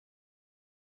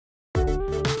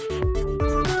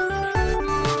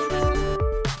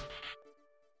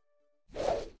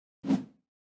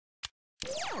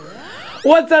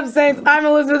What's up, Saints? I'm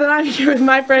Elizabeth, and I'm here with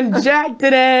my friend Jack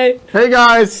today. Hey,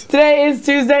 guys. Today is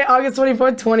Tuesday, August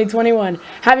 24th, 2021.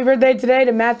 Happy birthday today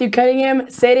to Matthew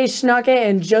Cunningham, Sadie Schnake,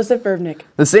 and Joseph Vervnik.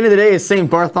 The saint of the day is Saint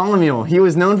Bartholomew. He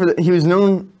was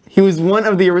one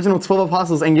of the original 12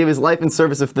 apostles and gave his life in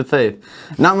service of the faith.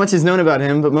 Not much is known about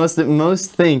him, but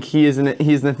most think he is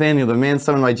Nathaniel, the man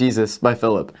summoned by Jesus by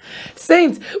Philip.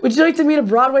 Saints, would you like to meet a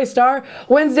Broadway star?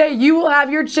 Wednesday, you will have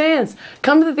your chance.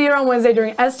 Come to the theater on Wednesday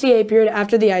during STA period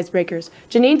after the Icebreakers.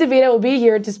 Janine DeVita will be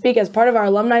here to speak as part of our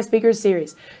Alumni Speakers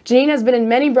series. Janine has been in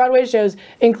many Broadway shows,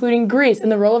 including Grease in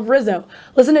the role of Rizzo.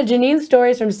 Listen to Janine's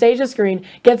stories from stage to screen,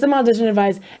 get some audition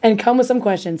advice, and come with some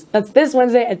questions. That's this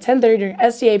Wednesday at 10:30 during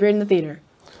STA period in the theater.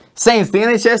 Saints, the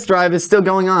NHS drive is still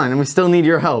going on, and we still need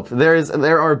your help.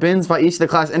 There are bins by each of the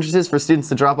class entrances for students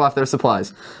to drop off their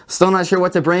supplies. Still not sure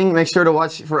what to bring? Make sure to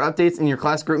watch for updates in your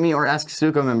class group me or ask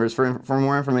Stuco members for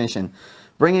more information.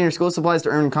 Bring in your school supplies to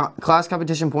earn class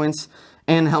competition points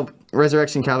and help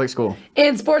Resurrection Catholic School.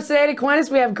 In sports today at Aquinas,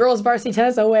 we have girls varsity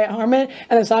tennis away at Harmon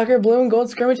and the soccer blue and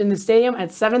gold scrimmage in the stadium at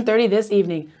 7:30 this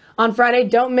evening. On Friday,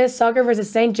 don't miss soccer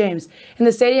versus St. James. In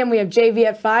the stadium, we have JV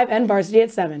at 5 and varsity at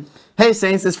 7. Hey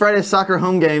Saints, this Friday's soccer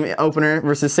home game opener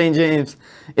versus St. James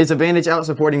is a Bandage Out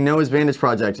supporting Noah's Bandage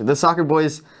Project. The soccer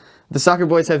boys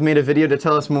have made a video to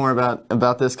tell us more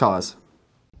about this cause.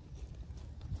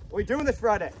 What are we doing this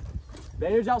Friday?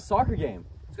 Bandage Out soccer game.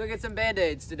 Let's go get some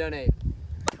Band-Aids to donate.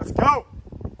 Let's go!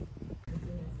 I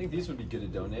think these would be good to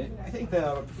donate. I think that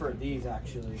I would prefer these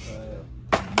actually,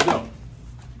 but... No.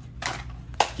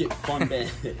 Get fun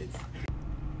Band-Aids.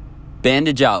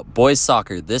 Bandage Out boys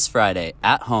soccer this Friday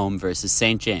at home versus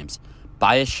St. James.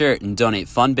 Buy a shirt and donate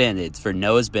fun Band-Aids for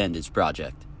Noah's Bandage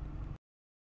Project.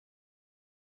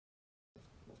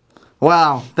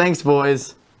 Wow, thanks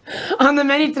boys. On the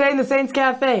menu today in the Saints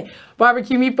Cafe,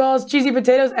 barbecue meatballs, cheesy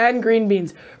potatoes, and green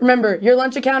beans. Remember, your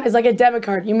lunch account is like a debit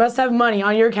card. You must have money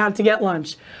on your account to get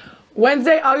lunch.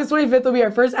 Wednesday, August 25th will be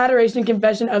our first Adoration and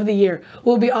Confession of the year.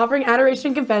 We'll be offering Adoration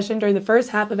and Confession during the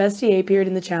first half of STA period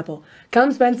in the chapel.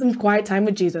 Come spend some quiet time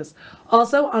with Jesus.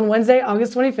 Also, on Wednesday,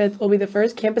 August 25th will be the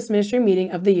first campus ministry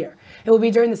meeting of the year. It will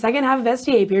be during the second half of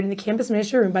STA period in the campus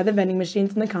ministry room by the vending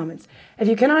machines in the commons. If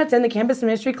you cannot attend the campus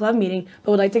ministry club meeting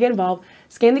but would like to get involved,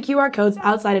 scan the QR codes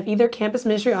outside of either campus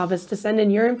ministry office to send in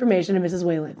your information to Mrs.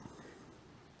 Whalen.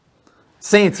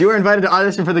 Saints, you are invited to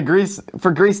audition for Grease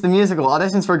the musical.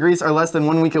 Auditions for Grease are less than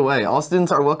 1 week away. All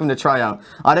students are welcome to try out.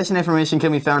 Audition information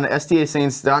can be found at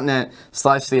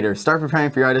stasaints.net/theater. Start preparing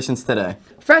for your auditions today.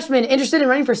 Freshmen interested in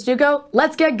running for Stuco?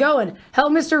 Let's get going.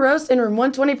 Help Mr. Roast in room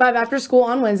 125 after school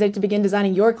on Wednesday to begin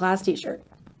designing your class t-shirt.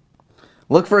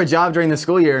 Look for a job during the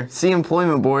school year. See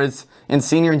employment boards in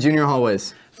senior and junior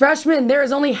hallways. Freshmen, there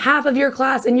is only half of your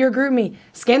class in your group me.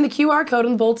 Scan the QR code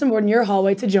on the bulletin board in your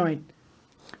hallway to join.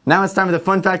 Now it's time for the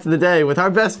fun fact of the day with our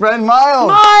best friend,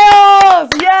 Miles! Miles!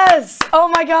 Yes! Oh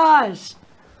my gosh!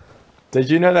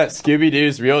 Did you know that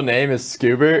Scooby-Doo's real name is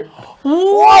Scoobert?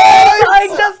 What? I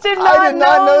just did not, I did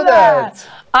not know that.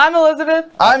 I'm Elizabeth.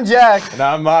 I'm Jack. And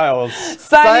I'm Miles.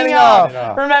 Signing off.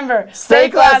 off. Remember, Stay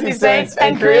classy, Saints,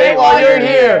 and create while you're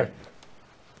here.